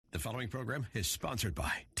The following program is sponsored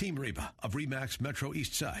by Team Reba of RE/MAX Metro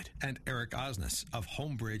East Side and Eric Osnes of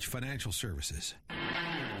Homebridge Financial Services.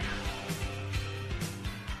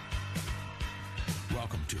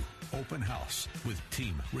 Welcome to Open House with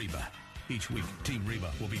Team Reba. Each week, Team Reba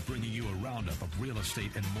will be bringing you a roundup of real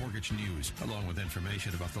estate and mortgage news, along with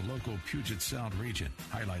information about the local Puget Sound region,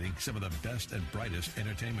 highlighting some of the best and brightest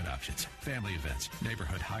entertainment options, family events,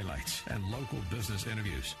 neighborhood highlights, and local business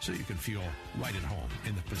interviews, so you can feel right at home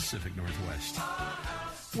in the Pacific Northwest.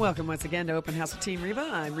 Welcome once again to Open House with Team Reba.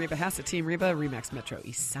 I'm Reba Hass at Team Reba, RE/MAX Metro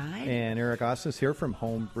East Side. And Eric Osnes here from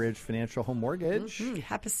Homebridge Financial Home Mortgage. Mm-hmm.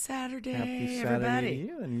 Happy Saturday, Happy Saturday everybody. to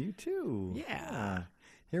you, and you too. Yeah.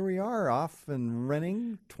 Here we are, off and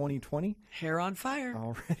running 2020. Hair on fire.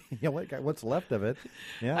 Already. Yeah, what's left of it?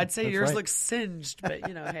 Yeah, I'd say that's yours right. looks singed, but,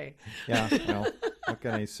 hey. Yeah, well, what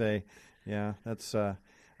can I say? Yeah, that's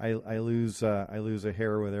I lose a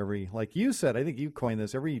hair with every, like you said, I think you coined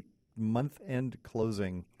this, every month-end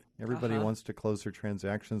closing. Everybody wants to close their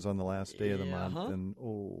transactions on the last day of the month,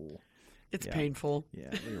 and it's painful.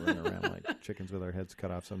 Yeah, we run around like chickens with our heads cut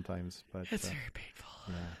off sometimes. But it's very painful.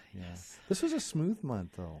 Yeah. Yes. This was a smooth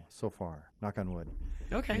month, though, so far. Knock on wood.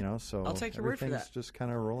 Okay. So I'll take your word for that. Everything's just kind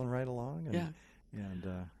of rolling right along. And,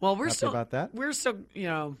 And well, we're happy still about that. We're still,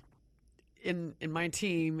 in my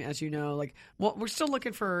team, as you know, we're still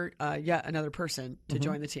looking for yet another person to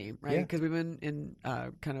join the team, right? Yeah. Because we've been in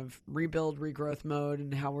kind of regrowth mode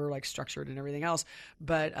and how we're structured and everything else.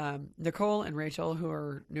 But Nicole and Rachel, who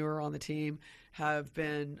are newer on the team, have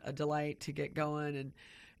been a delight to get going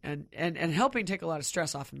and helping take a lot of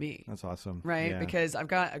stress off of me. That's awesome. Right? Yeah. Because I've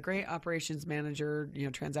got a great operations manager,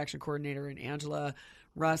 transaction coordinator in Angela.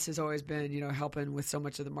 Russ has always been, helping with so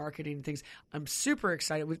much of the marketing and things. I'm super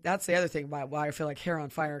excited. That's the other thing about why I feel like hair on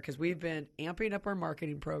fire, because we've been amping up our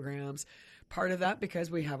marketing programs. Part of that because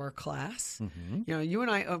we have our class. Mm-hmm. You and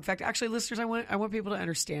I, in fact, actually, listeners, I want people to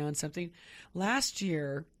understand something. Last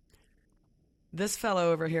year, this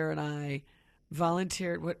fellow over here and I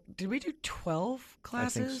volunteered. What did we do? 12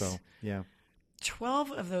 classes? I think so. Yeah.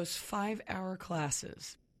 12 of those 5-hour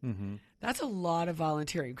classes. Mm-hmm. That's a lot of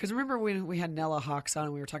volunteering. Because remember when we had Nella Hawks on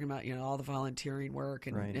and we were talking about, all the volunteering work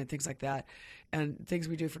and things like that and things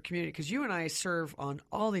we do for community. Because you and I serve on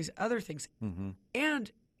all these other things. Mm-hmm.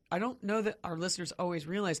 And I don't know that our listeners always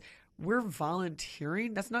realize we're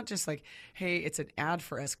volunteering. That's not just like, hey, it's an ad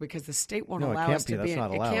for us, because the state won't allow us to be. It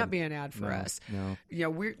can't be an ad for us. No.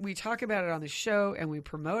 We talk about it on the show and we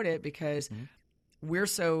promote it because we're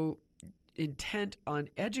so intent on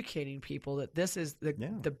educating people that this is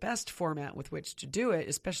the best format with which to do it,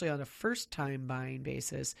 especially on a first-time buying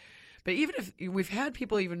basis. But even if we've had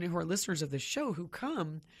people even who are listeners of the show who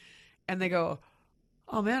come and they go,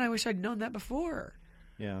 "Oh man, I wish I'd known that before."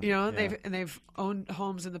 Yeah. They've owned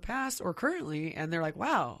homes in the past or currently, and they're like,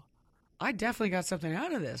 "Wow, I definitely got something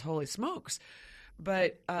out of this. Holy smokes!"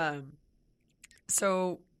 But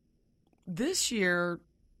so this year,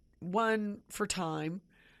 one for time.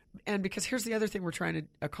 And because here's the other thing we're trying to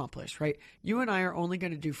accomplish, right? You and I are only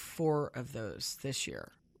going to do 4 of those this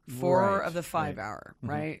year. 4 of the 5-hour,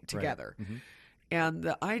 right? Together. Right. Mm-hmm. And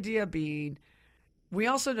the idea being, we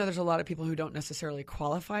also know there's a lot of people who don't necessarily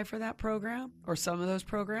qualify for that program or some of those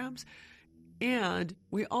programs. And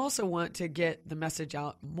we also want to get the message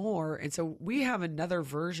out more. And so we have another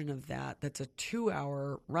version of that that's a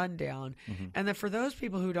 2-hour rundown. Mm-hmm. And then for those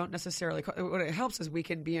people who don't necessarily, what it helps is we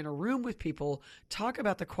can be in a room with people, talk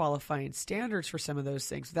about the qualifying standards for some of those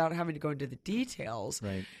things without having to go into the details.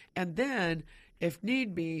 Right. And then, if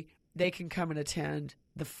need be, they can come and attend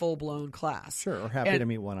the full-blown class. Sure, or happy to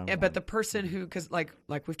meet one-on-one. But the person who, because like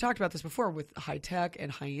we've talked about this before, with high tech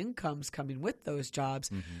and high incomes coming with those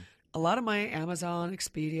jobs, a lot of my Amazon,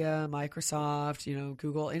 Expedia, Microsoft,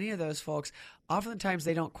 Google, any of those folks, oftentimes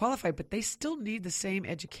they don't qualify, but they still need the same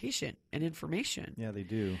education and information. Yeah, they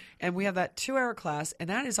do. And we have that 2-hour class, and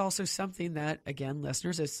that is also something that, again,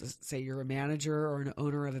 listeners, is, say you're a manager or an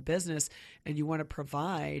owner of a business and you want to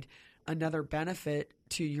provide another benefit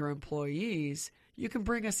to your employees, you can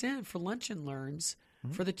bring us in for Lunch and Learns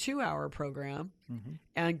for the 2-hour program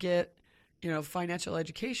and get, financial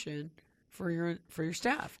education for your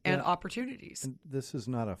staff and opportunities. And this is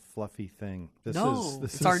not a fluffy thing. It's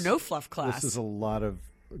our no fluff class. This is a lot of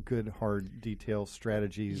good, hard detail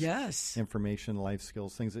strategies, information, life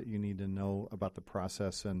skills, things that you need to know about the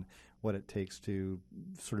process and what it takes to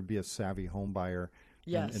sort of be a savvy home buyer.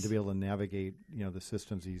 Yes. And to be able to navigate, the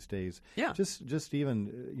systems these days. Yeah. Just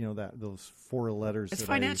even, those 4 letters. It's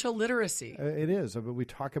financial literacy. It is. But we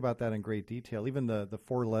talk about that in great detail. Even the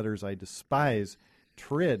 4 letters I despise,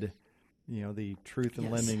 TRID, the Truth in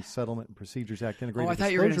Lending Settlement and Procedures Act Integrated I thought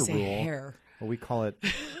Disclosure you were going to say Rule. hair. Well, we call it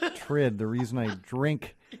TRID, the reason I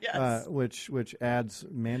drink, Yes. which adds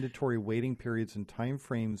mandatory waiting periods and time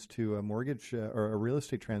frames to a mortgage or a real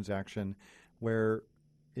estate transaction, where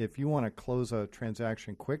if you want to close a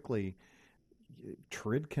transaction quickly,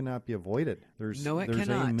 TRID cannot be avoided. There's No, it there's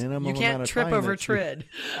cannot. a minimum You can't amount of trip time over that you- TRID.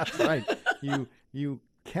 That's right. You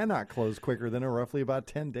cannot close quicker than roughly about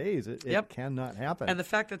 10 days. It Yep. cannot happen. And the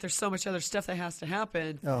fact that there's so much other stuff that has to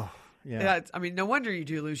happen. oh, yeah. I mean, no wonder you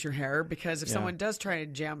do lose your hair, because if Yeah. someone does try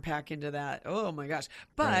to jam pack into that, oh my gosh.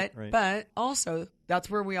 But Right. but also that's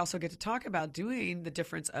where we also get to talk about doing the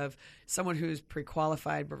difference of someone who's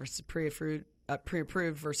pre-qualified versus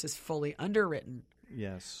pre-approved versus fully underwritten.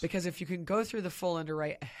 Yes. Because if you can go through the full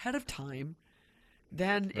underwrite ahead of time,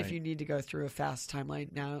 then if Right. you need to go through a fast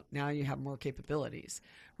timeline, now you have more capabilities,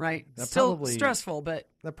 right? That Still probably- stressful, but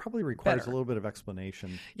That probably requires better. a little bit of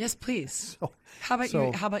explanation. yes, please. So, How about so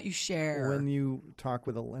you? How about you share? when you talk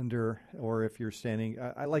with a lender, or if you're standing,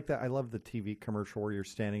 I like that. I love the TV commercial where you're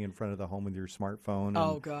standing in front of the home with your smartphone. And,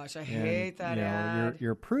 oh gosh, I hate that ad.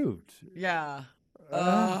 You're approved. Yeah.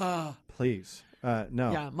 Please,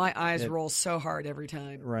 no. Yeah, my eyes It- roll so hard every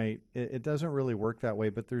time. Right. It doesn't really work that way,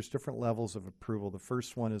 but there's different levels of approval. The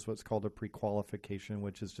first one is what's called a pre-qualification,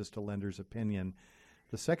 which is just a lender's opinion.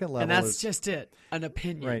 The second level And that's is just it, an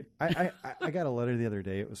opinion. right. I got a letter the other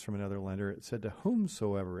day. It was from another lender. It said, "To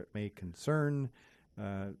whomsoever it may concern,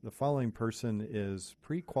 the following person is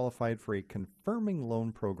pre-qualified for a confirming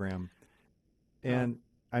loan program." And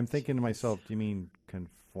I'm thinking to myself, do you mean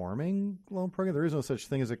conforming loan program? There is no such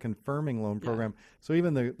thing as a confirming loan program. So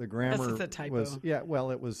even the grammar That's a typo. was, yeah,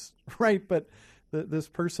 well, it was right. But this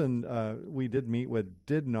person we did meet with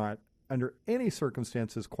did not, under any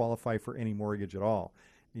circumstances, qualify for any mortgage at all.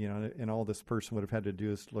 You know, and all this person would have had to do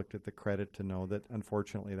is looked at the credit to know that,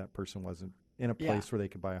 unfortunately, that person wasn't in a place where they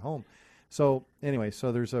could buy a home. So anyway,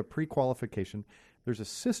 so there's a pre-qualification. There's a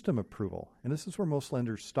system approval, and this is where most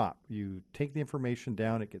lenders stop. You take the information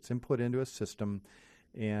down, it gets input into a system,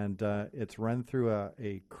 and it's run through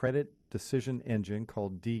a credit decision engine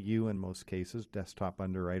called DU in most cases, desktop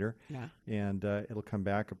underwriter, Yeah. and it'll come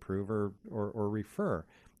back, approve or refer.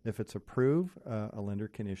 If it's approved, a lender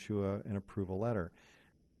can issue an approval letter.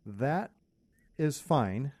 That is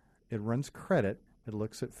fine. It runs credit. It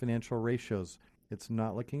looks at financial ratios. It's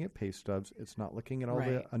not looking at pay stubs. It's not looking at all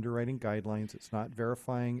the Right. underwriting guidelines. It's not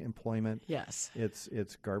verifying employment. Yes. It's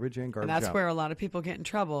garbage in, And garbage that's out. where a lot of people get in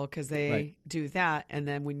trouble, because they Right. do that. And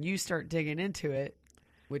then when you start digging into it,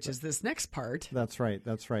 which is this next part. That's right.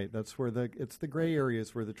 That's right. That's where it's the gray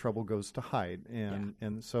areas where the trouble goes to hide.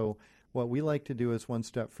 And so what we like to do is one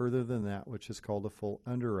step further than that, which is called a full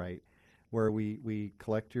underwrite, where we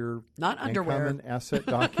collect your Not underwear. income and asset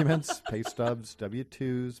documents, pay stubs,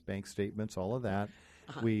 W-2s, bank statements, all of that.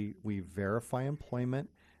 We verify employment.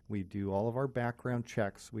 We do all of our background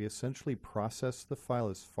checks. We essentially process the file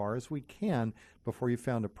as far as we can before you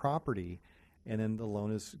found a property, and then the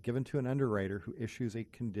loan is given to an underwriter who issues a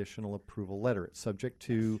conditional approval letter. It's subject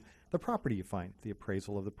to the property you find, the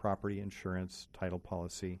appraisal of the property, insurance, title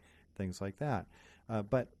policy, things like that.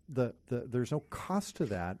 But there's no cost to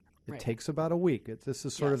that. It Right. takes about a week. This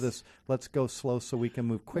is sort of Yes. this, let's go slow so we can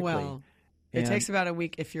move quickly. Well, it And takes about a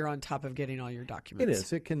week if you're on top of getting all your documents. it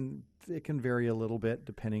is. It can vary a little bit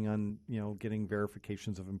depending on, getting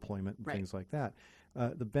verifications of employment and Right. things like that.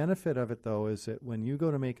 The benefit of it, though, is that when you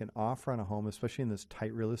go to make an offer on a home, especially in this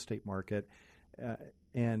tight real estate market,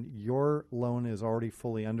 and your loan is already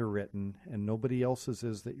fully underwritten and nobody else's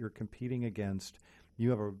is that you're competing against, you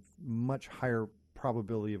have a much higher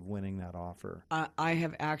probability of winning that offer. I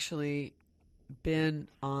have actually been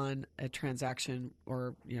on a transaction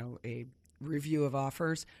or, a review of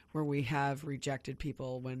offers where we have rejected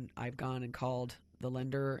people when I've gone and called the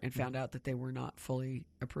lender and found out that they were not fully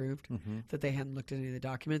approved, that they hadn't looked at any of the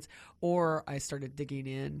documents, or I started digging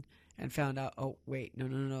in and found out, oh, wait,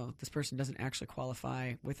 no, this person doesn't actually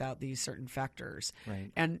qualify without these certain factors.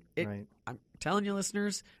 Right. And Right. I'm telling you,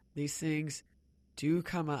 listeners, these things do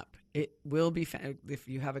come up. It will be, if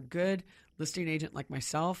you have a good listing agent like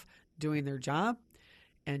myself doing their job,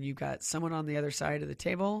 and you've got someone on the other side of the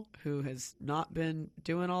table who has not been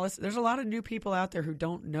doing all this. There's a lot of new people out there who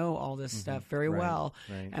don't know all this stuff very Right, well,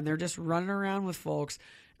 right. and they're just running around with folks.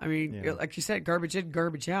 I mean, Yeah. like you said, garbage in,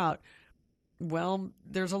 garbage out. Well,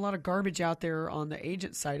 there's a lot of garbage out there on the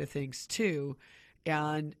agent side of things too,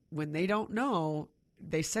 and when they don't know,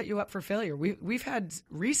 they set you up for failure. We've had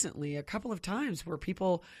recently a couple of times where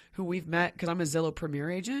people who we've met, because I'm a Zillow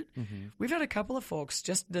Premier agent, we've had a couple of folks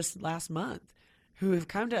just this last month who have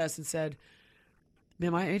come to us and said,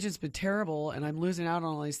 man, my agent's been terrible and I'm losing out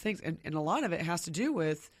on all these things. And a lot of it has to do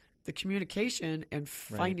with the communication and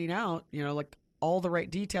finding out, like all the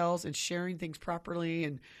right details and sharing things properly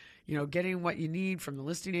and, getting what you need from the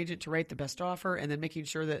listing agent to write the best offer and then making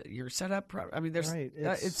sure that you're set up. I mean,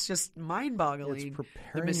 it's just mind-boggling. It's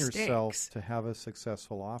preparing yourself to have a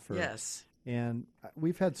successful offer. Yes. And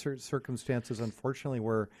we've had certain circumstances, unfortunately,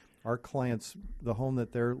 where our clients, the home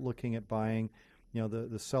that they're looking at buying,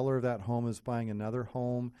 the seller of that home is buying another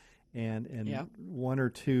home, and one or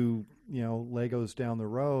two, Legos down the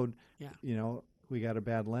road, we got a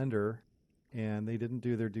bad lender, and they didn't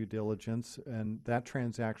do their due diligence, and that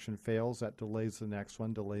transaction fails. That delays the next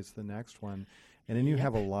one, and then you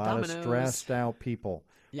have a lot of stressed out people.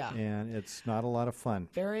 Yeah, and it's not a lot of fun.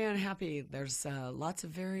 Very unhappy. There's lots of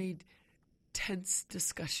very tense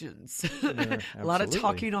discussions. Yeah, a lot of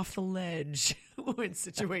talking off the ledge when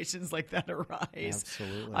situations like that arise.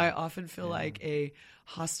 Absolutely. I often feel like a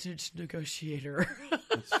hostage negotiator.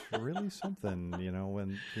 It's really something,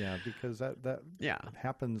 because that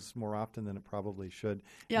happens more often than it probably should.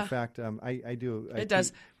 Yeah. In fact, I do. It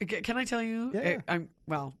does. Can I tell you? Yeah.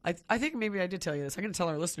 I think maybe I did tell you this. I'm going to tell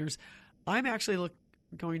our listeners. I'm actually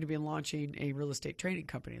going to be launching a real estate training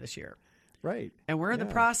company this year. Right. And we're in the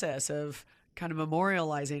process of kind of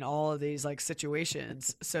memorializing all of these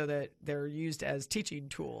situations so that they're used as teaching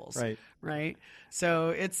tools. Right. So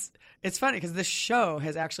it's funny because this show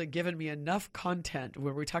has actually given me enough content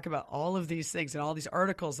where we talk about all of these things and all these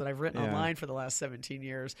articles that I've written online for the last 17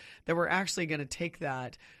 years that we're actually going to take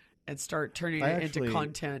that and start turning it into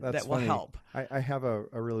content that will help. I have a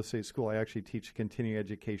real estate school. I actually teach continuing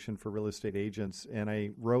education for real estate agents, and I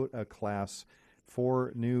wrote a class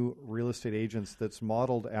for new real estate agents that's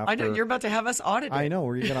modeled after... I know, you're about to have us audited. I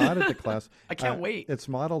know, you're going to audit the class. I can't wait. It's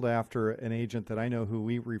modeled after an agent that I know who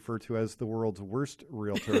we refer to as the world's worst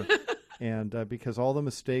realtor. And because all the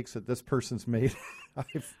mistakes that this person's made,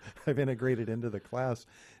 I've integrated into the class.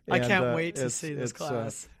 And, I can't wait to see this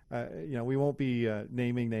class. We won't be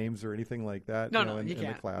naming names or anything like that in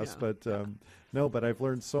the class. But but I've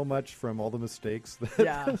learned so much from all the mistakes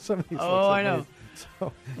that some of these folks have I know. made.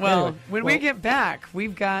 So, when we get back,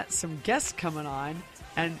 we've got some guests coming on,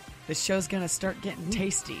 and the show's going to start getting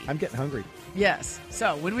tasty. I'm getting hungry. Yes.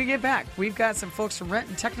 So when we get back, we've got some folks from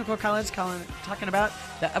Renton Technical College talking about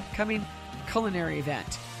the upcoming culinary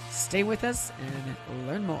event. Stay with us and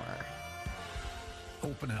learn more.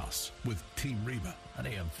 Open House with Team Reba on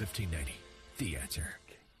AM 1590. The Answer.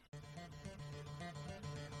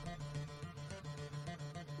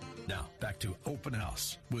 Now, back to Open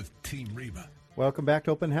House with Team Reba. Welcome back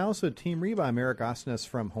to Open House with Team Reba. I'm Eric Osnes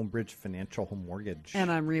from Homebridge Financial Home Mortgage. And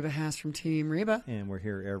I'm Reba Haas from Team Reba. And we're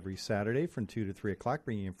here every Saturday from 2 to 3 o'clock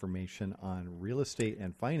bringing information on real estate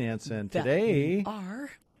and finance. And today,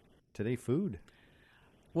 food.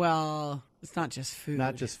 Well, it's not just food.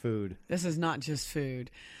 Not just food. This is not just food.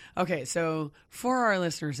 Okay, so for our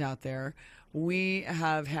listeners out there, we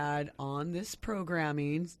have had on this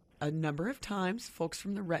programming a number of times folks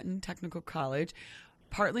from the Renton Technical College,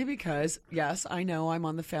 partly because, yes, I know I'm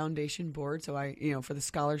on the foundation board, so for the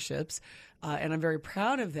scholarships, and I'm very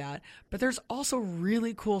proud of that. But there's also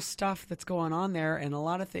really cool stuff that's going on there and a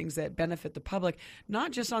lot of things that benefit the public,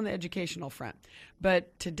 not just on the educational front.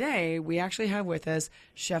 But today, we actually have with us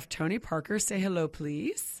Chef Tony Parker. Say hello,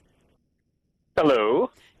 please.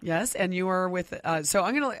 Hello. Yes, and you are with, so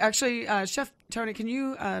I'm going to actually, Chef Tony, can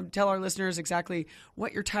you tell our listeners exactly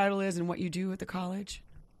what your title is and what you do at the college?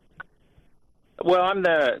 Well, I'm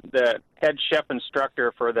the head chef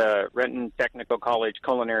instructor for the Renton Technical College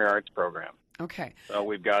Culinary Arts program. Okay. So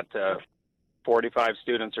we've got 45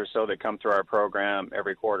 students or so that come through our program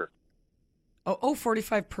every quarter. Oh,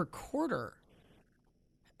 45 per quarter.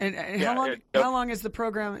 And how long is the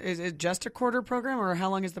program? Is it just a quarter program, or how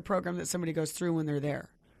long is the program that somebody goes through when they're there?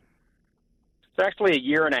 It's actually a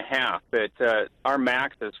year and a half, but our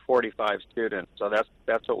max is 45 students, so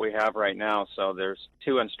that's what we have right now. So there's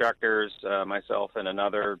 2 instructors, myself and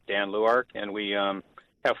another, Dan Luark, and we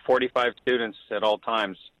have 45 students at all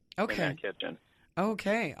times in that kitchen.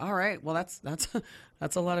 Okay, all right. Well, that's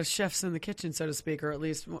a lot of chefs in the kitchen, so to speak, or at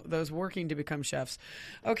least those working to become chefs.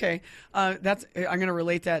 Okay, I'm going to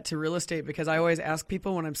relate that to real estate because I always ask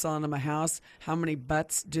people when I'm selling them a house, how many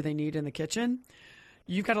butts do they need in the kitchen?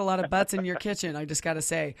 You've got a lot of butts in your kitchen, I just got to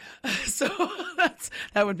say. So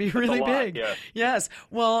that would be really big. Yes.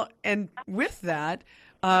 Well, and with that,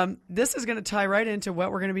 this is going to tie right into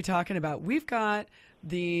what we're going to be talking about. We've got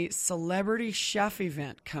the Celebrity Chef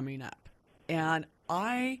event coming up, and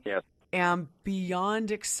I am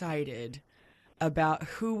beyond excited about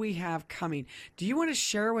who we have coming. Do you want to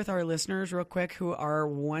share with our listeners real quick who our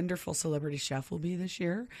wonderful celebrity chef will be this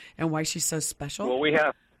year and why she's so special? Well, we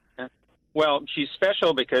have Well, she's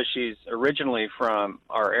special because she's originally from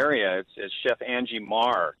our area. It's Chef Angie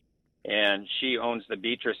Marr, and she owns the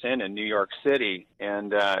Beatrice Inn in New York City,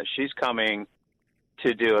 and she's coming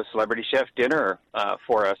to do a celebrity chef dinner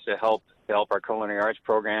for us to help our culinary arts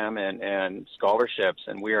program and scholarships,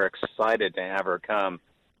 and we are excited to have her come.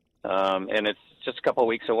 And it's just a couple of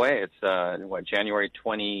weeks away. It's January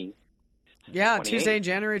 20. Yeah, 28th. Tuesday,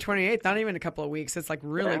 January 28th, not even a couple of weeks. It's like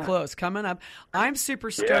really close coming up. I'm super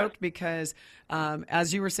stoked because,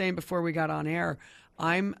 as you were saying before we got on air,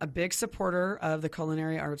 I'm a big supporter of the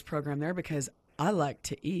culinary arts program there because I like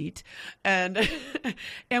to eat. And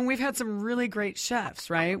and we've had some really great chefs,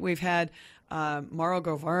 right? We've had Mauro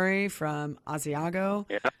Govari from Asiago.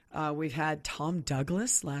 Yeah. We've had Tom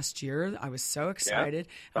Douglas last year. I was so excited.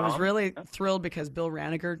 I was really thrilled because Bill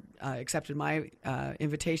Raniger accepted my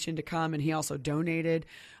invitation to come, and he also donated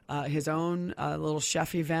his own little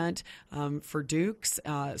chef event for Duke's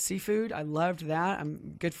Seafood. I loved that.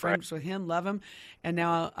 I'm good friends with him, love him. And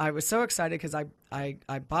now I was so excited because I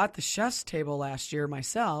bought the chef's table last year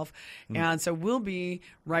myself, and so we'll be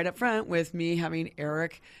right up front with me having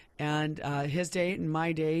Eric and his date and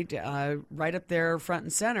my date right up there front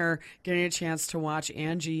and center, getting a chance to watch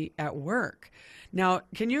Angie at work. Now,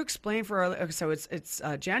 can you explain for our, so it's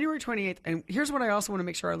January 28th, and here's what I also want to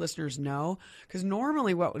make sure our listeners know, because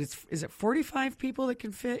normally is it 45 people that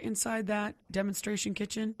can fit inside that demonstration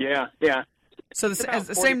kitchen? Yeah. So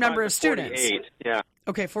the same number of students? 48, yeah.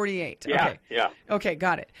 Okay, 48. Yeah, okay. yeah. Okay,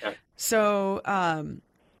 got it. Yeah. So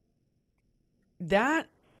that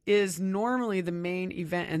is normally the main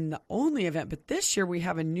event and the only event, but this year we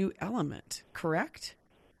have a new element, correct?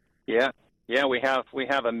 Yeah, we have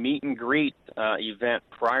a meet and greet event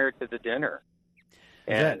prior to the dinner,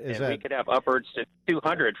 and we could have upwards to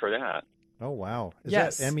 200 for that. Oh wow! Is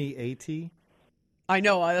yes. that MEAT? I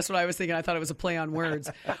know. That's what I was thinking. I thought it was a play on words.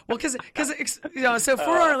 Well, because so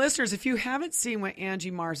for our listeners, if you haven't seen what Angie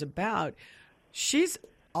Marr's about, she's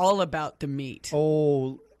all about the meat.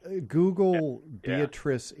 Oh. Google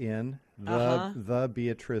Beatrice Inn,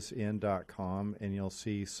 thebeatriceinn.com, and you'll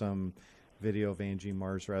see some video of Angie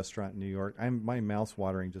Marr's restaurant in New York. My mouth's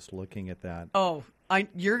watering just looking at that. Oh,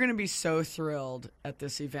 you're going to be so thrilled at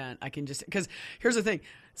this event. I can just, because here's the thing.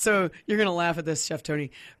 So you're going to laugh at this, Chef Tony,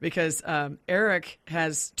 because Eric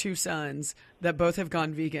has two sons that both have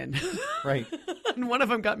gone vegan. Right. And one of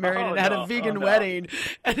them got married and had a vegan wedding.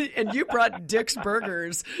 And you brought Dick's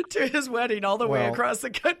Burgers to his wedding all the way across the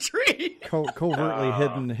country.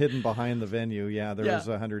 Covertly hidden behind the venue. Yeah, there was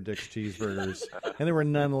 100 Dick's cheeseburgers. And there were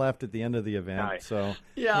none left at the end of the event. Nice. So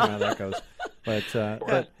you know how that goes. But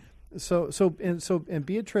So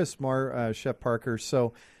Beatrice Marr, Chef Parker.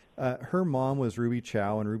 So her mom was Ruby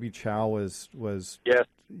Chow, and Ruby Chow was yes.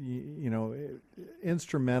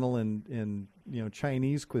 Instrumental in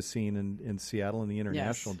Chinese cuisine in Seattle in the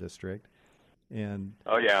International District. And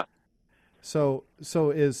so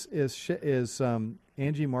is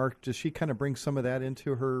Angie Marr? Does she kind of bring some of that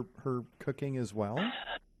into her cooking as well?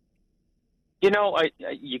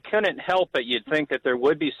 You couldn't help but you'd think that there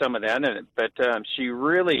would be some of that in it, but she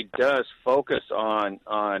really does focus on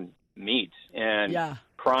meat and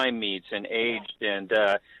prime meats and aged. And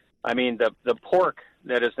the pork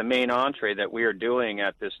that is the main entree that we are doing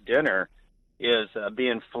at this dinner is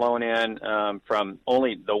being flown in from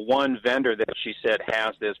only the one vendor that she said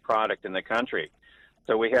has this product in the country.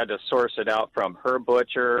 So we had to source it out from her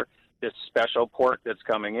butcher, this special pork that's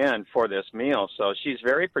coming in for this meal. So she's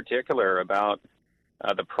very particular about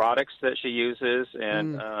the products that she uses.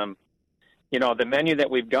 And, the menu that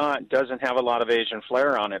we've got doesn't have a lot of Asian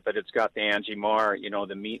flair on it, but it's got the Angie Marr,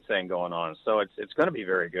 the meat thing going on. So it's going to be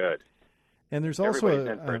very good. And there's also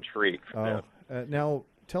everybody's in for a treat. Now,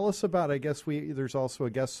 tell us about, I guess there's also a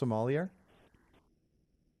guest sommelier.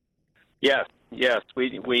 Yes.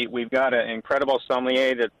 We've got an incredible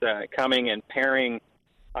sommelier that's coming and pairing.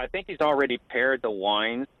 I think he's already paired the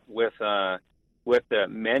wines with the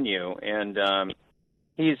menu, and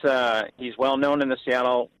he's well known in the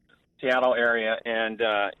Seattle area, and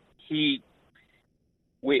we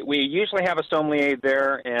usually have a sommelier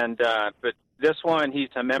there, and but this one he's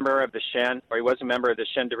a member of the Shen, or he was a member of the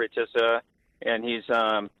Shen de Retissa, and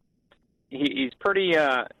he's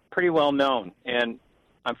pretty well known, and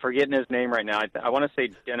I'm forgetting his name right now. I want to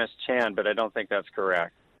say Dennis Chan, but I don't think that's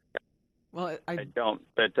correct. Well, I don't,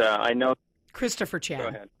 but I know Christopher Chan. Go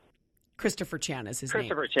ahead. Christopher Chan is his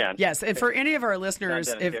Christopher name. Chan. Yes, and for any of our listeners,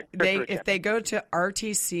 if Chan. they go to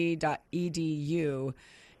rtc.edu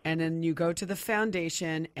and then you go to the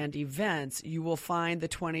foundation and events, you will find the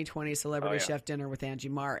 2020 Celebrity Chef Dinner with Angie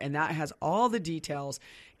Marr, and that has all the details.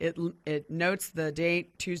 It notes the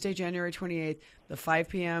date, Tuesday, January 28th, the 5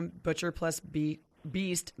 p.m. Butcher plus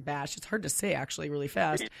Beast Bash. It's hard to say, actually, really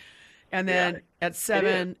fast. And then at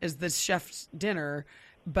 7 is the chef's dinner,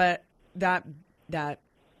 but that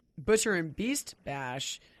Butcher and Beast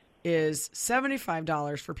Bash is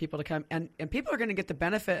 $75 for people to come, and people are going to get the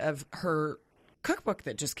benefit of her cookbook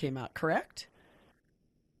that just came out, correct?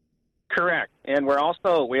 Correct. And we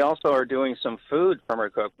also are doing some food from her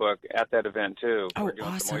cookbook at that event too. Oh, we're doing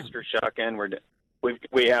awesome. some oyster shucking.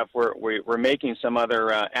 We're making some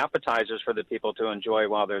other appetizers for the people to enjoy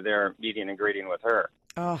while they're there meeting and greeting with her.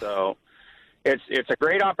 Oh. So it's a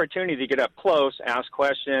great opportunity to get up close, ask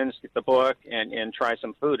questions, get the book, and try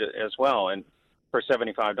some food as well, and for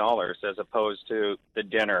 $75 as opposed to the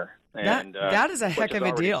dinner. And that is a heck of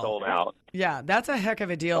a deal. Sold out. Yeah, that's a heck of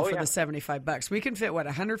a deal for yeah. the $75. We can fit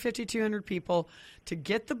 150, 200 people to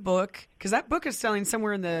get the book, because that book is selling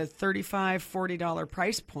somewhere in the $35, $40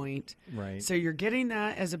 price point. Right. So you're getting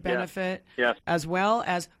that as a benefit, Yes. as well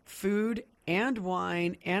as food and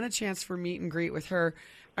wine and a chance for meet and greet with her.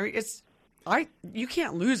 I mean, you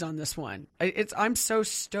can't lose on this one. I'm so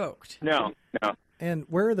stoked. No. And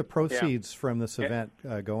where are the proceeds from this event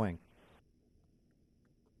going?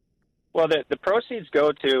 Well, the proceeds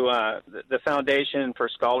go to the Foundation for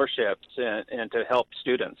Scholarships and to help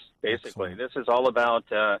students. Basically, Excellent. This is all about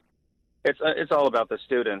it's all about the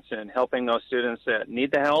students and helping those students that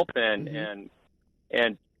need the help, and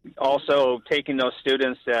also taking those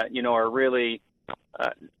students that are really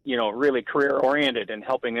really career oriented and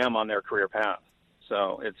helping them on their career path.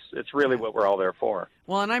 So it's really what we're all there for.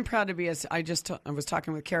 Well, and I'm proud to be, I was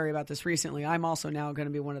talking with Carrie about this recently. I'm also now going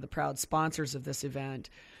to be one of the proud sponsors of this event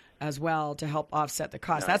as well, to help offset the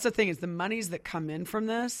cost. That's the thing, is the monies that come in from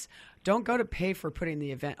this don't go to pay for putting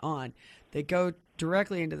the event on. They go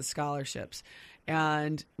directly into the scholarships.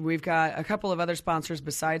 And we've got a couple of other sponsors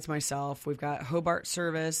besides myself. We've got Hobart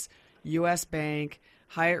Service, U.S. Bank,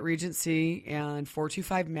 Hyatt Regency, and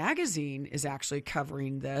 425 Magazine is actually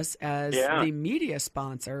covering this as the media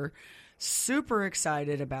sponsor. Super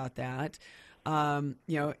excited about that.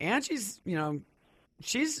 Angie's,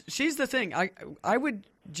 she's the thing. I would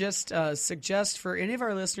just suggest for any of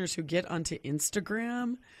our listeners who get onto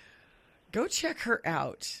Instagram, go check her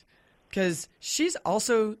out, because she's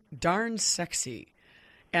also darn sexy.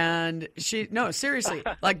 And seriously,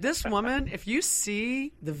 like this woman, if you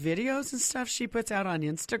see the videos and stuff she puts out on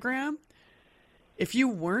Instagram, if you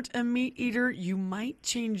weren't a meat eater, you might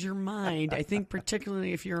change your mind. I think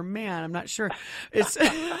particularly if you're a man. I'm not sure. It's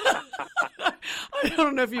I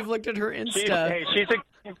don't know if you've looked at her Insta.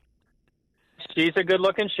 She's a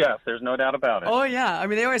good-looking chef. There's no doubt about it. Oh yeah, I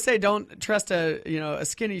mean they always say don't trust a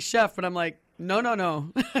skinny chef, but I'm like,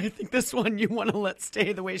 no. I think this one you want to let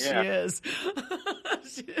stay the way she is.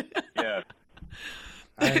 Yeah.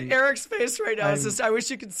 Eric's face right now is just, I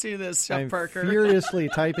wish you could see this, Chef Parker. I'm furiously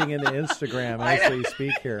typing into Instagram as we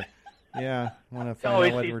speak here. Yeah, I want to find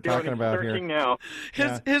out what we're talking about here. Now.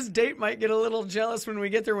 His date might get a little jealous when we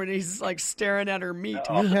get there, when he's like staring at her meat.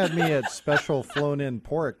 You had me at special flown-in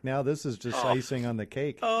pork. Now this is just icing on the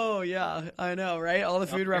cake. Oh yeah, I know, right? All the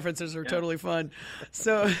food references are totally fun.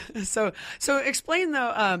 So explain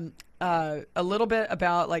though a little bit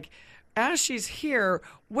about, like, as she's here,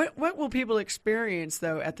 what will people experience,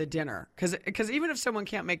 though, at the dinner? Because even if someone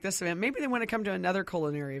can't make this event, maybe they want to come to another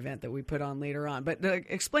culinary event that we put on later on. But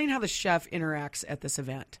explain how the chef interacts at this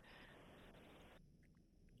event.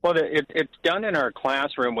 Well, it's done in our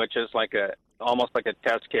classroom, which is almost like a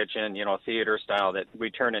test kitchen, theater style, that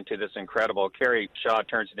we turn into this incredible, Carrie Shaw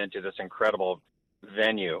turns it into this incredible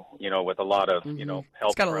venue, with a lot of, help.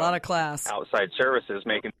 It's got a lot of class. Outside services,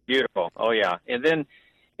 making it beautiful. Oh, yeah. And then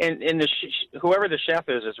And whoever the chef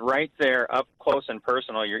is right there up close and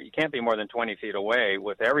personal. You can't be more than 20 feet away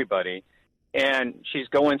with everybody. And she's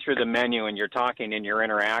going through the menu, and you're talking and you're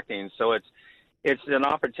interacting. So it's an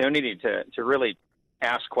opportunity to really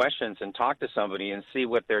ask questions and talk to somebody and see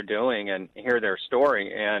what they're doing and hear their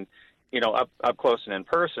story, and up close and in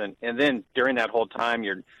person. And then during that whole time,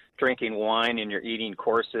 you're drinking wine and you're eating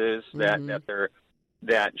courses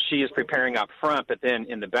that she is preparing up front. But then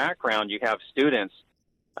in the background, you have students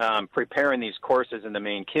preparing these courses in the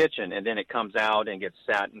main kitchen, and then it comes out and gets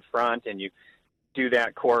sat in front, and you do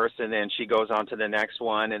that course, and then she goes on to the next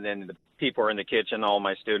one, and then the people are in the kitchen, all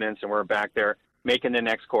my students, and we're back there making the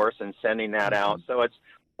next course and sending that out. So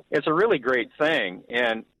it's a really great thing,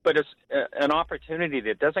 but it's an opportunity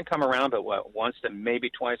that doesn't come around but once to maybe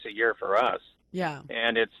twice a year for us. Yeah.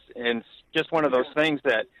 And it's just one of those things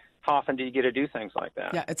that how often do you get to do things like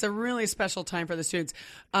that? Yeah, it's a really special time for the students.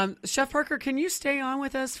 Chef Parker, can you stay on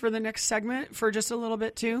with us for the next segment for just a little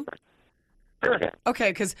bit too? Sure.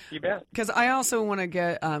 Okay, You bet. because I also want to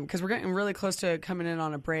get because we're getting really close to coming in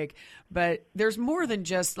on a break, but there's more than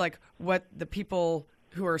just like what the people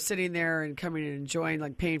who are sitting there and coming and enjoying,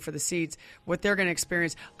 like paying for the seats, what they're going to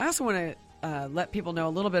experience. I also want to let people know a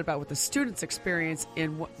little bit about what the students experience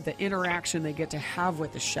in what the interaction they get to have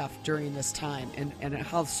with the chef during this time, and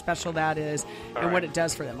how special that is and what it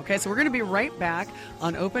does for them. Okay, so we're going to be right back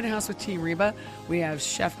on Open House with Team Reba. We have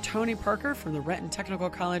Chef Tony Parker from the Renton Technical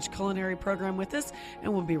College Culinary Program with us,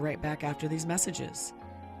 and we'll be right back after these messages.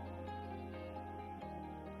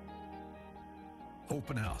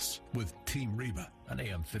 Open House with Team Reba on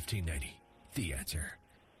AM 1590. The Answer.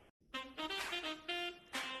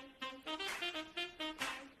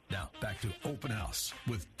 Now, back to Open House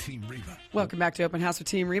with Team Reba. Welcome back to Open House with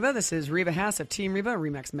Team Reba. This is Reba Haas of Team Reba,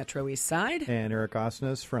 Remax Metro East Side. And Eric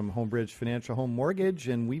Osnes from Homebridge Financial Home Mortgage.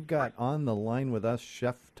 And we've got on the line with us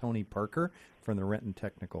Chef Tony Parker from the Renton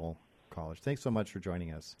Technical College. Thanks so much for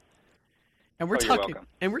joining us. And we're you're talking, welcome.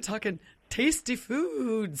 and we're talking tasty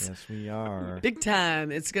foods. Yes, we are. Big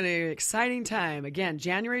time. It's going to be an exciting time. Again,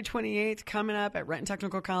 January 28th coming up at Renton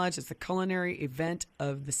Technical College. It's the culinary event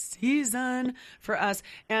of the season for us.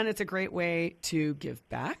 And it's a great way to give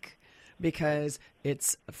back because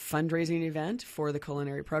it's a fundraising event for the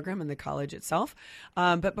culinary program and the college itself.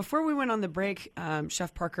 But before we went on the break,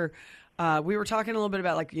 Chef Parker, we were talking a little bit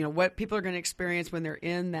about what people are going to experience when they're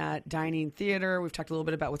in that dining theater. We've talked a little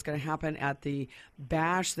bit about what's going to happen at the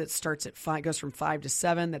bash that starts at 5, goes from 5 to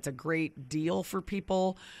 7. That's a great deal for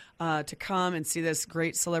people to come and see this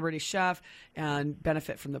great celebrity chef and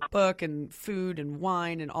benefit from the book and food and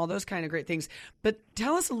wine and all those kind of great things. But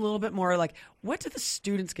tell us a little bit more, what do the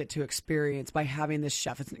students get to experience by having this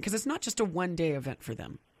chef? Because it's not just a one-day event for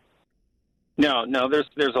them. No,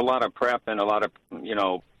 there's a lot of prep and a lot of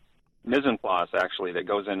mise en place actually that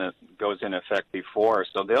goes in effect before.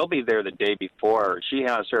 So they'll be there the day before. She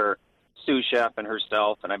has her sous chef and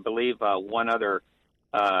herself, and I believe one of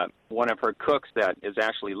her cooks that is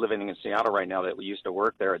actually living in Seattle right now that we used to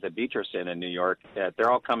work there at the Beatrice Inn in New York. They're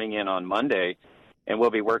all coming in on Monday, and we'll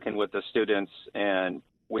be working with the students. And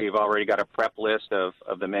we've already got a prep list of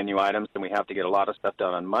the menu items, and we have to get a lot of stuff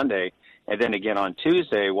done on Monday. And then again on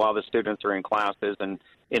Tuesday, while the students are in classes and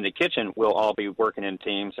in the kitchen, we'll all be working in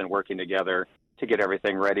teams and working together to get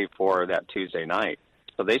everything ready for that Tuesday night.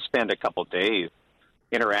 So they spend a couple days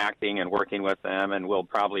interacting and working with them, and we'll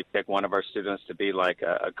probably pick one of our students to be like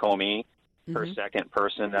a commis, her second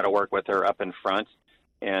person that'll work with her up in front,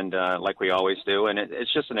 and like we always do. And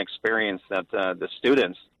it's just an experience that the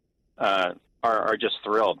students are just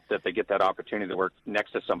thrilled that they get that opportunity to work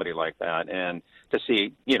next to somebody like that and to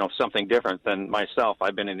see, something different than myself.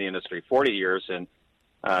 I've been in the industry 40 years, and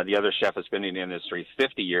the other chef has been in the industry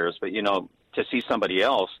 50 years. But, to see somebody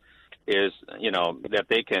else is, that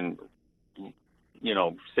they can,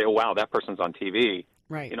 say, oh, wow, that person's on TV.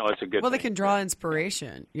 Right. It's a good Well, thing. they can draw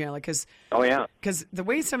inspiration, because oh, yeah. Because the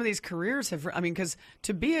way some of these careers have, because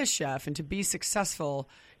to be a chef and to be successful,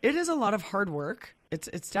 it is a lot of hard work.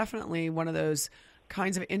 It's definitely one of those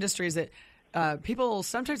kinds of industries that people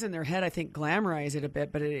sometimes in their head, I think, glamorize it a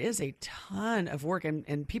bit, but it is a ton of work.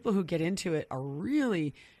 And people who get into it are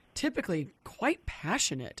really typically quite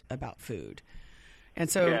passionate about food. And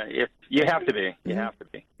so, yeah, you have to be. You have to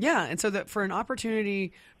be. Yeah, and so that for an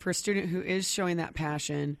opportunity for a student who is showing that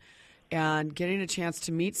passion and getting a chance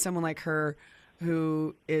to meet someone like her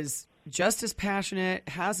who is just as passionate,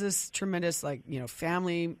 has this tremendous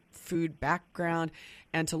family food background,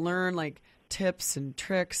 and to learn tips and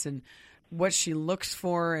tricks and what she looks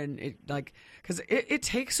for, and because it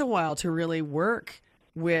takes a while to really work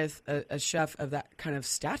with a chef of that kind of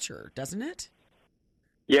stature, doesn't it?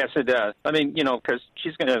 Yes, it does. I mean, because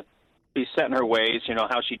she's going to be set in her ways,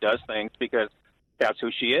 how she does things, because that's who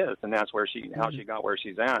she is, and that's how she got where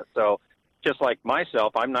she's at. So just like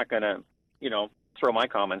myself, I'm not going to, throw my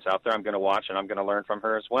comments out there. I'm going to watch, and I'm going to learn from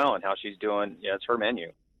her as well and how she's doing. Yeah, it's her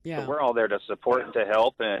menu. Yeah. So we're all there to support and to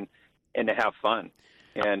help and to have fun.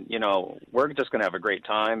 And, we're just going to have a great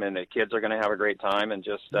time, and the kids are going to have a great time and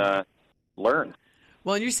just learn.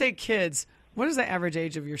 Well, and you say kids. What is the average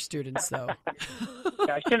age of your students, though?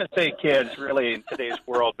 I shouldn't say kids, really, in today's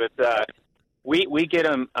world, but we get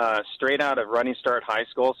them straight out of Running Start High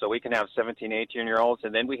School, so we can have 17, 18-year-olds,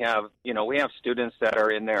 and then we have students that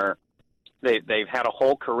are in their they've had a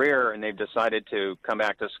whole career, and they've decided to come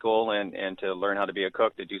back to school and to learn how to be a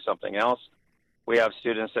cook, to do something else. We have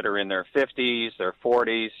students that are in their 50s, their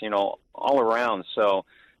 40s, all around. So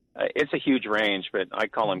it's a huge range, but I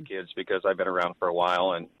call them kids because I've been around for a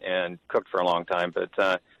while and cooked for a long time.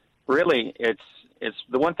 But really, it's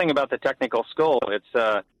the one thing about the technical school.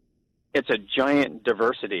 It's a giant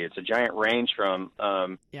diversity. It's a giant range from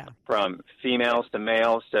females to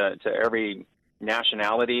males to every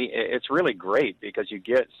nationality. It's really great because you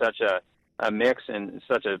get such a mix and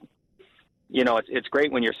such a, it's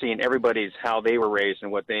great when you're seeing everybody's how they were raised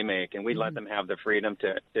and what they make, and we let them have the freedom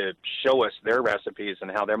to show us their recipes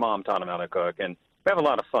and how their mom taught them how to cook, and we have a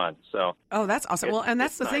lot of fun. So that's awesome. Well, and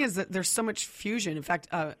that's the thing is that there's so much fusion. In fact,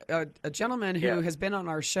 a gentleman who has been on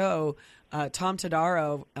our show, Tom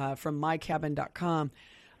Todaro from mycabin.com,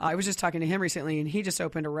 I was just talking to him recently, and he just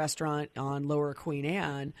opened a restaurant on Lower Queen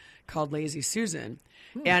Anne called Lazy Susan.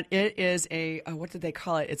 And it is what did they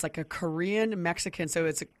call it? It's like a Korean Mexican, so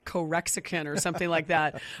it's a Korexican or something like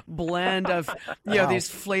that, blend of these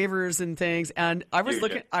flavors and things. And I was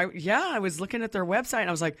I was looking at their website, and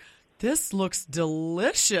I was like, this looks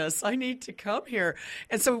delicious. I need to come here.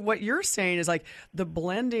 And so what you're saying is like the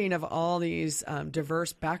blending of all these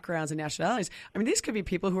diverse backgrounds and nationalities. I mean, these could be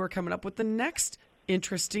people who are coming up with the next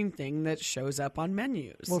interesting thing that shows up on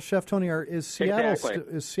menus. Well, Chef Tony, is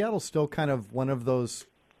Seattle still kind of one of those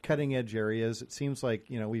cutting edge areas? It seems like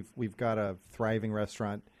we've got a thriving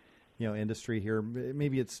restaurant industry here.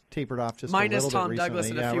 Maybe it's tapered off just minus a little Tom bit Douglas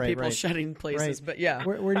recently. and a few people shedding places, but yeah.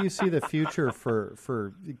 Where do you see the future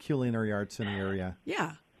for culinary arts in the area?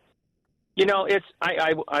 Yeah. It's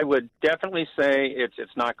I would definitely say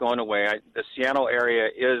it's not going away. The Seattle area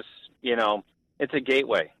is it's a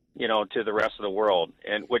gateway to the rest of the world,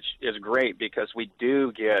 and which is great because we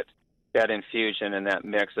do get that infusion and that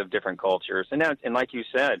mix of different cultures. And like you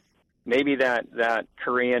said, maybe that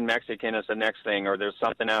Korean Mexican is the next thing, or there's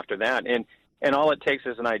something after that. And all it takes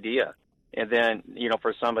is an idea. And then,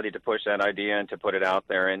 for somebody to push that idea and to put it out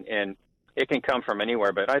there, and it can come from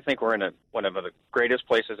anywhere. But I think we're in one of the greatest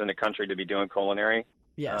places in the country to be doing culinary.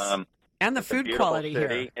 Yes. And the food quality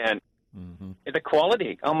here. And the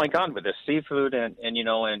quality, oh my God, with the seafood and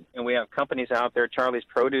we have companies out there. Charlie's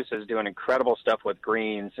Produce is doing incredible stuff with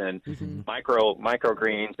greens and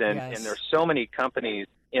microgreens, and there's so many companies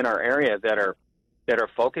in our area that are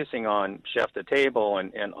focusing on chef to table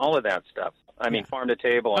and all of that stuff. I mean, farm to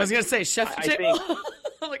table. I was going to say chef to table.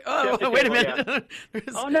 I'm like, wait a minute. Yeah.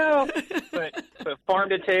 Oh no, but farm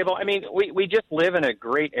to table. I mean, we just live in a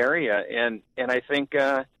great area, and I think.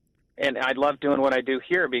 And I love doing what I do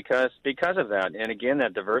here because of that. And again,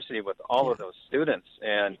 that diversity with all of those students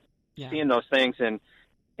and seeing those things and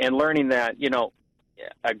learning that,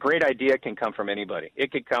 a great idea can come from anybody.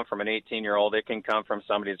 It could come from an 18-year-old. It can come from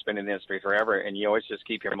somebody that's been in the industry forever. And you always just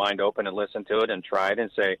keep your mind open and listen to it and try it and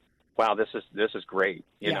say, wow, this is great.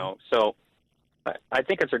 You know, so I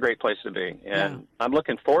think it's a great place to be, and I'm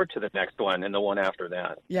looking forward to the next one and the one after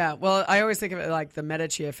that. Yeah, well, I always think of it like the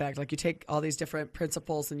Medici effect. Like you take all these different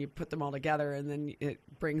principles and you put them all together, and then it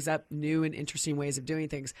brings up new and interesting ways of doing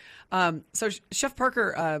things. So, Chef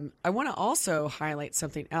Parker, I want to also highlight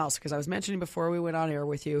something else because I was mentioning before we went on air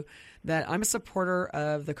with you that I'm a supporter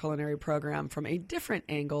of the culinary program from a different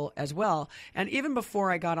angle as well. And even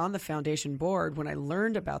before I got on the foundation board, when I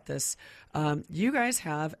learned about this, you guys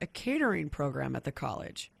have a catering program at the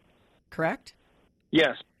college, correct?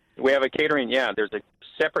 Yes, we have a catering. Yeah, there's a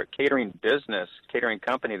separate catering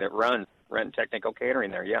company that runs Renton Technical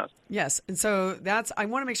Catering there. Yes. Yes, and so I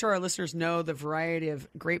want to make sure our listeners know the variety of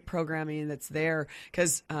great programming that's there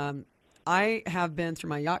because I have been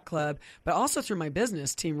through my yacht club, but also through my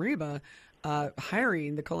business, Team Reba,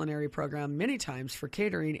 hiring the culinary program many times for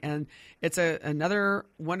catering. And it's another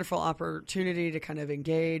wonderful opportunity to kind of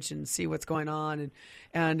engage and see what's going on.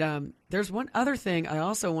 And there's one other thing I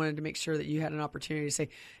also wanted to make sure that you had an opportunity to say,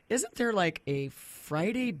 isn't there like a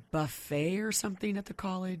Friday buffet or something at the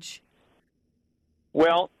college?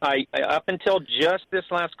 Well, I up until just this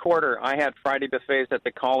last quarter, I had Friday buffets at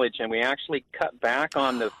the college, and we actually cut back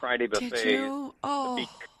on the Friday buffets. Did you? Oh.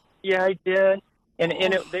 Yeah, I did.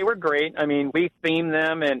 And they were great. I mean, we themed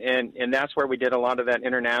them, and that's where we did a lot of that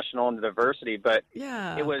international and the diversity. But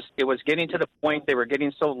it was getting to the point they were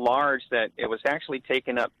getting so large that it was actually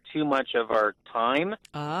taking up too much of our time,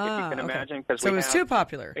 if you can imagine. So it was too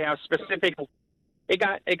popular. We have specific. It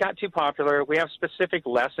got too popular. We have specific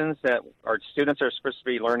lessons that our students are supposed to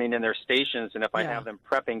be learning in their stations, and if I have them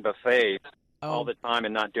prepping buffets all the time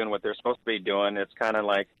and not doing what they're supposed to be doing, it's kind of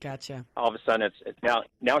like all of a sudden it's now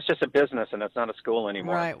it's just a business and it's not a school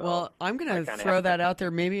anymore. Right. So well, I'm going to throw that out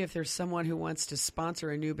there. Maybe if there's someone who wants to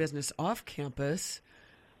sponsor a new business off campus,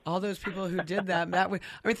 all those people who did that. That way,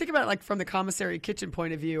 I mean, think about it like from the commissary kitchen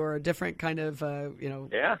point of view, or a different kind of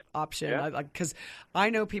option. Yeah. Because I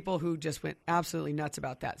know people who just went absolutely nuts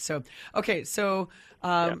about that. So okay, so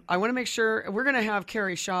I want to make sure we're going to have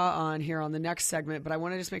Carrie Shaw on here on the next segment, but I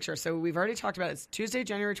want to just make sure. So we've already talked about it. It's Tuesday,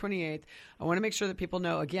 January 28th. I want to make sure that people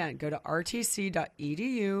know. Again, go to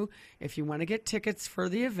rtc.edu if you want to get tickets for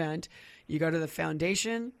the event. You go to the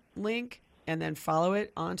foundation link and then follow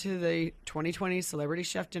it onto the 2020 Celebrity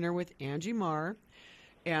Chef Dinner with Angie Marr.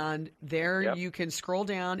 And there you can scroll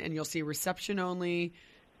down and you'll see reception only.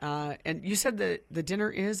 And you said that the dinner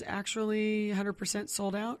is actually 100%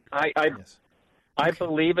 sold out? I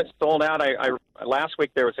believe it's sold out. I last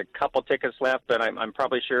week there was a couple tickets left, but I'm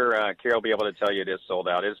probably sure Carrie will be able to tell you it is sold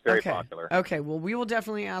out. It's very popular. Okay, well, we will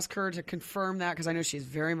definitely ask her to confirm that because I know she's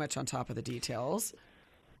very much on top of the details.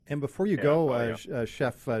 And before you go,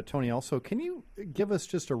 Chef Tony, also, can you give us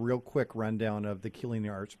just a real quick rundown of the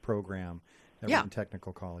Culinary Arts program at Renton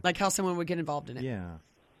Technical College? Like how someone would get involved in it. Yeah.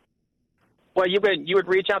 Well, you would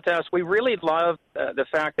reach out to us. We really love the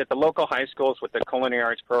fact that the local high schools with the culinary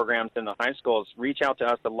arts programs in the high schools reach out to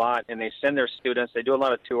us a lot, and they send their students. They do a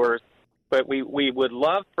lot of tours. But we would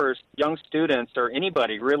love for young students or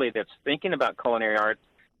anybody really that's thinking about culinary arts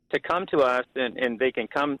to come to us, and they can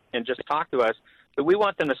come and just talk to us. But we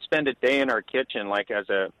want them to spend a day in our kitchen, like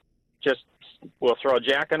we'll throw a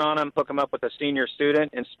jacket on them, hook them up with a senior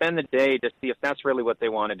student, and spend the day to see if that's really what they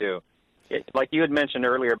want to do. Like you had mentioned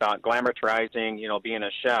earlier about glamorizing, being a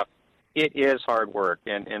chef, it is hard work,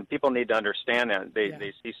 and people need to understand that.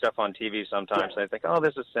 They see stuff on TV sometimes, and they think, oh,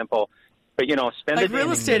 this is simple. But, spend like the day.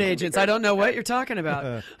 Real estate agents, I don't know what you're talking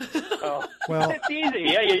about. Well, it's easy.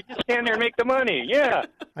 Yeah, you just stand there and make the money. Yeah.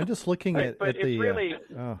 I'm just looking at the... really...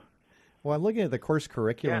 Well, I'm looking at the course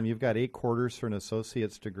curriculum. You've got 8 quarters for an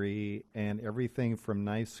associate's degree and everything from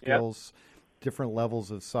knife skills, different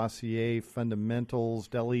levels of saucier, fundamentals,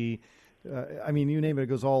 deli. I mean, you name it. It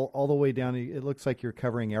goes all the way down. It looks like you're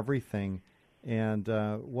covering everything. And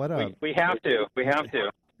we have to. We have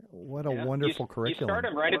to. What a wonderful curriculum. You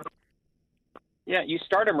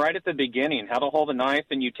start them right at the beginning, how to hold a knife,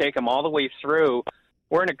 and you take them all the way through.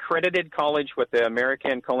 We're an accredited college with the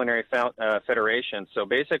American Culinary Federation. So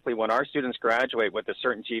basically, when our students graduate with a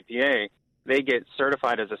certain GPA, they get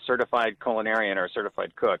certified as a certified culinarian or a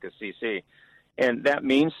certified cook, a CC. And that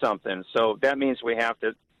means something. So that means we have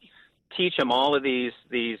to teach them all of these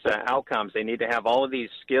outcomes. They need to have all of these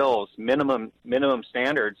skills, minimum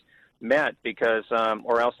standards met, because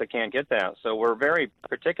or else they can't get that. So we're very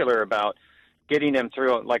particular about getting them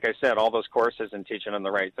through, like I said, all those courses and teaching them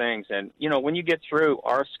the right things. And, when you get through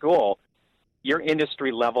our school, you're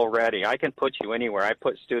industry level ready. I can put you anywhere. I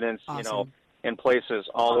put students, awesome. In places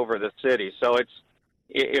all over the city. So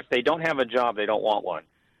if they don't have a job, they don't want one.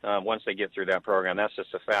 Once they get through that program, that's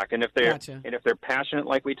just a fact. And if they're passionate,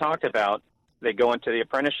 like we talked about, they go into the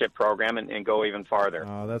apprenticeship program and go even farther.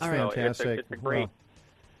 Oh, that's all fantastic. Right. It's a great.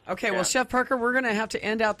 Okay, well, Chef Parker, we're going to have to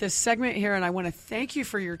end out this segment here, and I want to thank you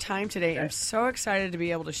for your time today. I'm so excited to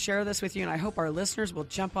be able to share this with you, and I hope our listeners will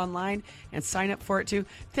jump online and sign up for it, too.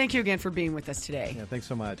 Thank you again for being with us today. Yeah, thanks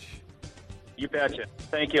so much. You betcha.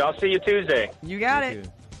 Thank you. I'll see you Tuesday. You got it.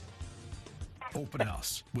 Open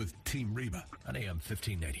House with Team Reba on AM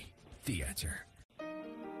 1580. The Answer.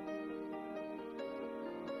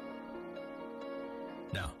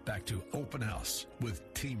 Now, back to Open House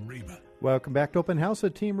with Team Reba. Welcome back to Open House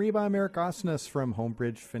with Team Reba. I'm Eric Osnes from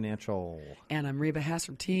Homebridge Financial. And I'm Reba Hass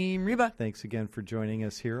from Team Reba. Thanks again for joining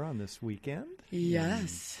us here on this weekend.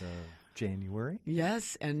 Yes. January.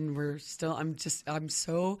 Yes, and I'm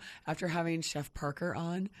so, after having Chef Parker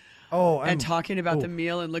on and talking about the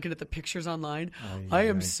meal and looking at the pictures online, I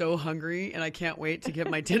am so hungry, and I can't wait to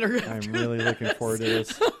get my dinner after I'm really looking forward to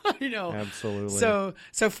this. I know. Absolutely.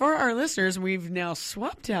 So for our listeners, we've now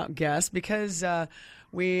swapped out guests because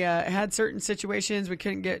we had certain situations. We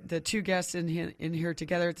couldn't get the two guests in here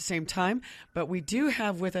together at the same time, but we do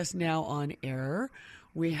have with us now on air,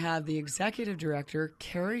 we have the Executive Director,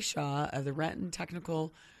 Carrie Shaw of the Renton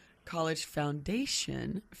Technical College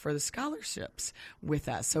Foundation for the Scholarships with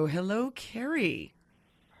us. So hello, Carrie.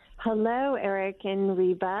 Hello, Eric and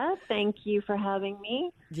Reba. Thank you for having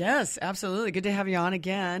me. Yes, absolutely. Good to have you on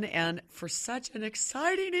again, and for such an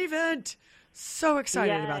exciting event. So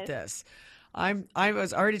excited about this. I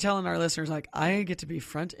was already telling our listeners, like, I get to be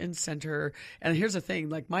front and center. And here's the thing,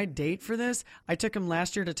 like, my date for this, I took him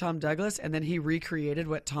last year to Tom Douglas, and then he recreated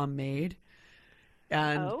what Tom made.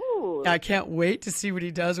 And I can't wait to see what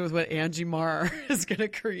he does with what Angie Marr is going to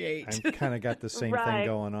create. I've kind of got the same thing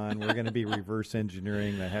going on. We're going to be reverse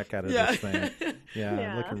engineering the heck out of this thing.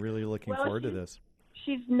 Yeah, I'm really looking forward to this.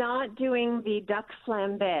 She's not doing the duck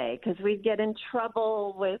flambe because we'd get in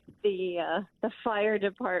trouble with the fire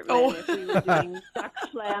department if we were doing duck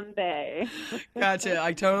flambe. Gotcha.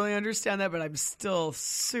 I totally understand that, but I'm still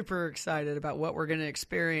super excited about what we're going to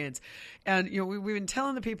experience. And we've been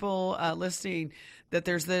telling the people listening that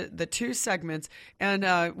there's the two segments,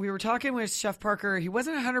 and we were talking with Chef Parker. He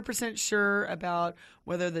wasn't 100% sure about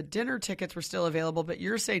whether the dinner tickets were still available, but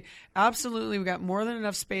you're saying absolutely we got more than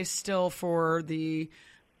enough space still for the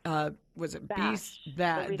was it Bash,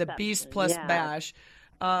 the Beast Plus Bash.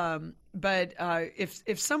 But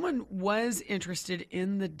if someone was interested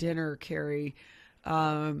in the dinner, Carrie,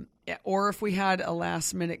 or if we had a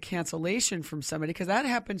last minute cancellation from somebody, because that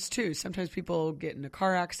happens too. Sometimes people get in a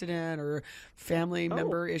car accident or family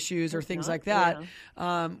member issues or things like that.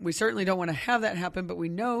 Yeah. We certainly don't want to have that happen, but we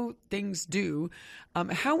know things do.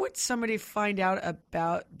 How would somebody find out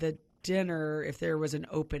about the dinner if there was an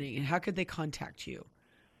opening, and how could they contact you?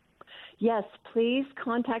 Yes, please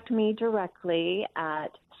contact me directly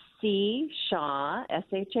at cshaw,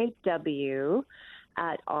 SHAW,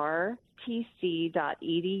 at rtc.edu.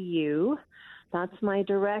 That's my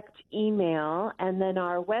direct email. And then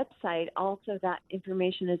our website, also that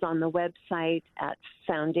information is on the website at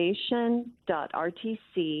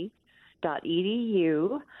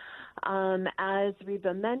foundation.rtc.edu. As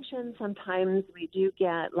Reba mentioned, sometimes we do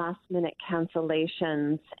get last-minute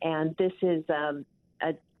cancellations, and this is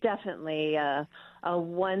definitely a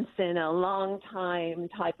once-in-a-long-time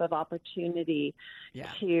type of opportunity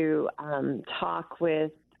to talk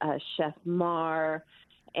with Chef Mar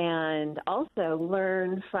and also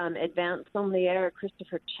learn from Advanced Sommelier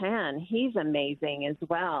Christopher Chan. He's amazing as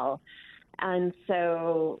well. And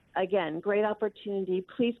so, again, great opportunity.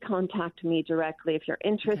 Please contact me directly if you're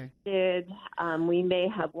interested. Okay. We may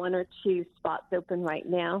have one or two spots open right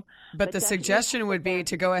now. But the suggestion would be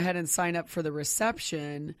to go ahead and sign up for the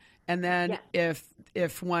reception. And then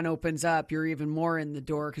if one opens up, you're even more in the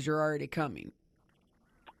door because you're already coming.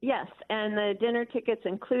 Yes, and the dinner tickets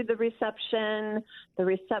include the reception. The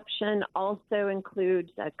reception also includes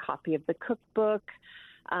a copy of the cookbook,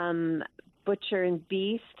 Butcher and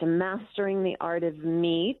Beast, Mastering the Art of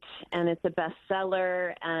Meat, and it's a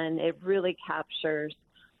bestseller, and it really captures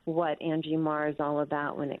what Angie Mar is all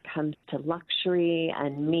about when it comes to luxury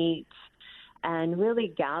and meat and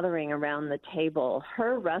really gathering around the table.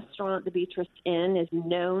 Her restaurant, the Beatrice Inn, is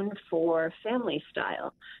known for family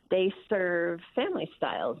style. They serve family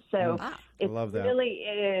styles. So it really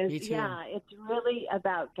is, it's really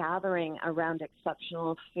about gathering around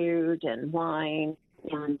exceptional food and wine.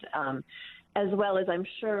 And as well as I'm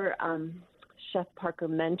sure Chef Parker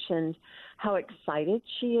mentioned how excited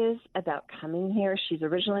she is about coming here. She's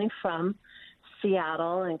originally from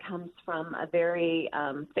Seattle and comes from a very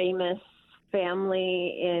famous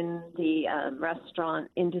family in the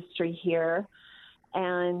restaurant industry here.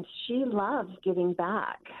 And she loves giving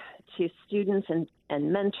back to students and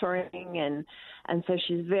mentoring. And so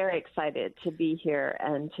she's very excited to be here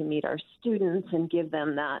and to meet our students and give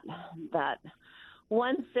them that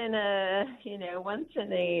once in a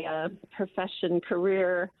profession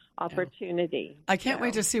career opportunity. I can't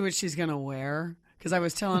wait to see what she's going to wear, because I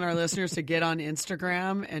was telling our listeners to get on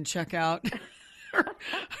Instagram and check out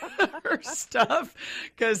her stuff,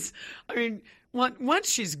 because I mean, once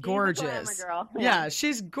she's gorgeous. She's a glamour girl. Yeah,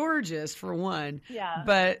 she's gorgeous for one. Yeah.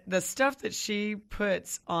 But the stuff that she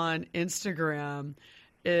puts on Instagram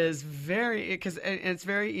is it's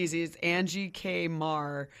very easy. It's Angie K.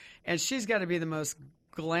 Mar, and she's got to be the most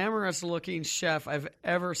glamorous looking chef I've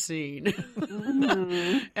ever seen.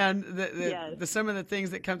 Mm-hmm. And the some of the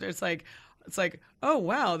things that come through, it's like, oh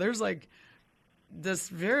wow, there's like this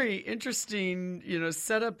very interesting,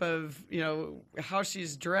 setup of, how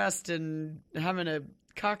she's dressed and having a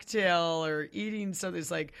cocktail or eating something.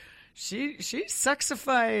 It's like she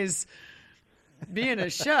sexifies being a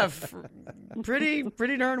chef pretty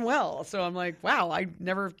darn well. So I'm like, wow, I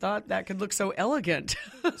never thought that could look so elegant.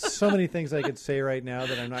 So many things I could say right now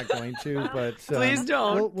that I'm not going to, but please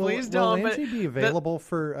don't. Please don't. Will Angie be available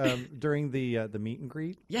for during the meet and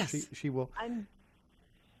greet? Yes, she will.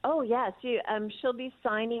 Oh yes, she'll be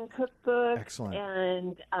signing cookbooks. Excellent.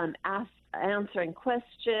 And answering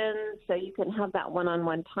questions, so you can have that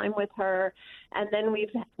one-on-one time with her. And then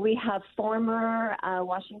we have former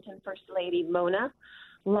Washington First Lady Mona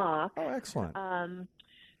Locke. Oh, excellent.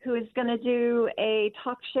 Who is going to do a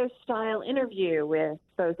talk show style interview with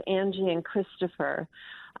both Angie and Christopher,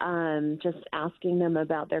 just asking them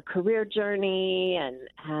about their career journey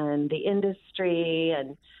and the industry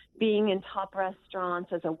and being in top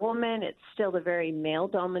restaurants. As a woman, it's still a very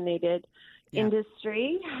male-dominated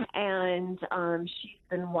industry, and she's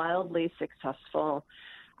been wildly successful.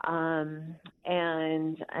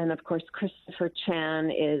 And of course, Christopher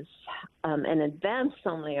Chan is an advanced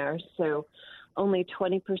sommelier, so only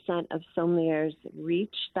 20% of sommeliers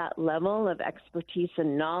reach that level of expertise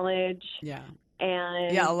and knowledge. Yeah.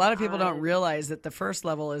 And a lot of people don't realize that the first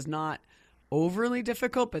level is not overly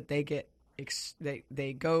difficult, but they get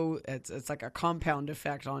they go. It's like a compound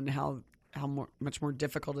effect on how much more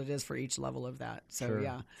difficult it is for each level of that. So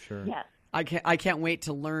sure. Yes. I can't wait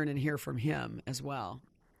to learn and hear from him as well.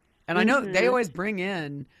 And I know they always bring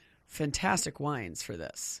in fantastic wines for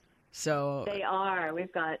this. So they are.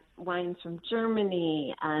 We've got wines from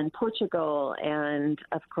Germany and Portugal and,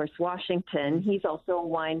 of course, Washington. He's also a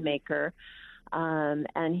winemaker,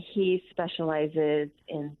 and he specializes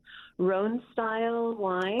in Rhone-style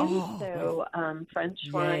wines, French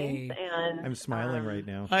wines. And I'm smiling right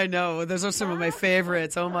now. I know. Those are some of my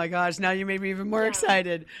favorites. Oh, my gosh. Now you made me even more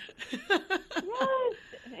excited. Yes.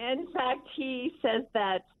 In fact, he says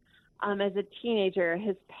that as a teenager,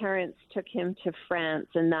 his parents took him to France,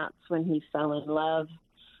 and that's when he fell in love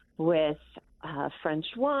with French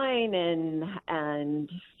wine and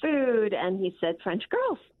food, and he said French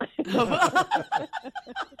girls.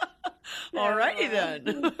 All righty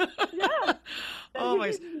then. Yeah. Oh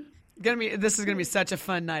my. This is gonna be such a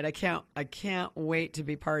fun night. I can't wait to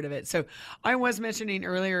be part of it. So I was mentioning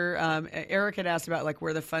earlier, Eric had asked about like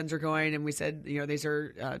where the funds are going, and we said these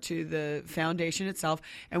are to the foundation itself,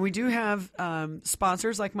 and we do have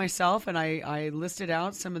sponsors like myself, and I listed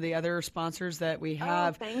out some of the other sponsors that we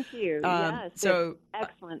have. Oh, thank you. Yes, so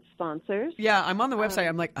excellent sponsors. Yeah, I'm on the website.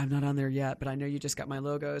 I'm not on there yet, but I know you just got my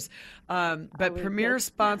logos. But premier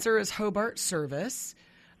sponsor is Hobart Service.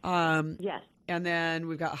 Yes. And then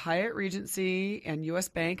we've got Hyatt Regency and U.S.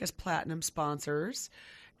 Bank as platinum sponsors.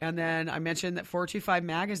 And then I mentioned that 425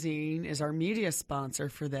 Magazine is our media sponsor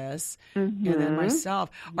for this. Mm-hmm. And then myself.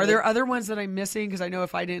 Are there other ones that I'm missing? Because I know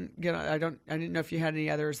if I didn't know if you had any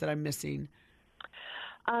others that I'm missing.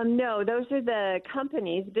 No, those are the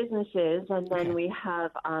companies, businesses, and then we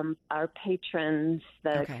have our patrons,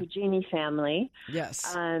 the Cugini family.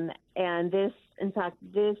 Yes. And this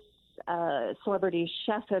celebrity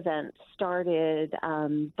chef event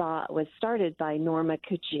was started by Norma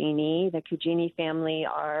Cugini. The Cugini family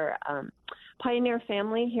are pioneer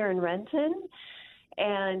family here in Renton,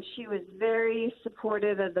 and she was very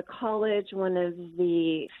supportive of the college, one of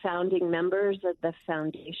the founding members of the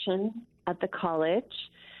foundation at the college,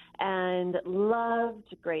 and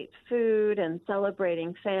loved great food and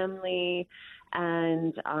celebrating family.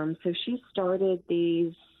 And so she started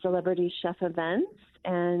these celebrity chef events,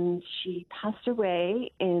 and she passed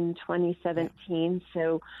away in 2017.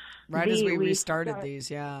 So right as we restarted these,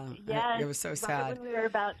 it was so sad. Right when we were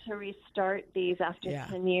about to restart these after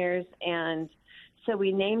 10 years, and so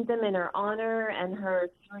we named them in her honor, and her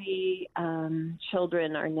 3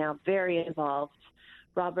 children are now very involved,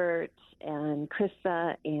 Robert and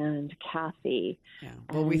Krista and Kathy. Yeah.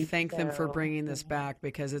 Well, we thank them for bringing this back,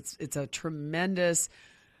 because it's a tremendous,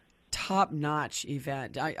 top-notch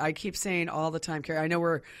event. I keep saying all the time, Carrie, I know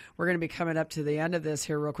we're going to be coming up to the end of this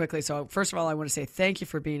here real quickly. So first of all, I want to say thank you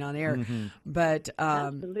for being on air. Mm-hmm. But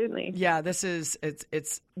absolutely, this is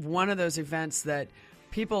it's one of those events that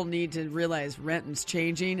people need to realize Renton's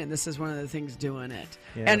changing, and this is one of the things doing it.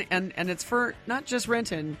 Yeah. And it's for not just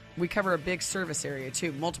Renton. We cover a big service area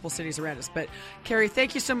too, multiple cities around us. But Carrie,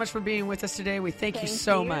 thank you so much for being with us today. We thank you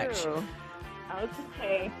so much.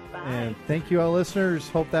 Okay, bye. And thank you all listeners.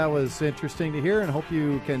 Hope that was interesting to hear, and hope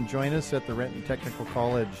you can join us at the Renton Technical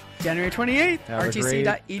College. January 28th,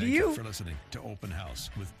 rtc.edu. Thank you for listening to Open House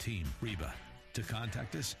with Team Reba. To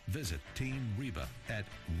contact us, visit Team Reba at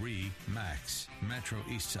RE/MAX Metro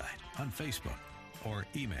Eastside on Facebook, or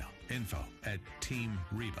email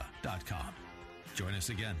info@teamreba.com. Join us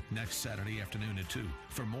again next Saturday afternoon at 2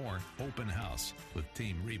 for more Open House with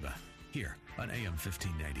Team Reba here on AM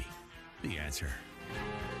 1590. The Answer.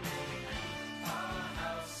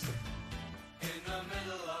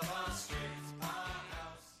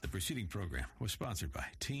 The preceding program was sponsored by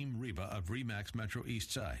Team Reba of RE/MAX Metro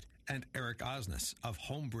Eastside and Eric Osnes of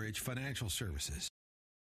Homebridge Financial Services.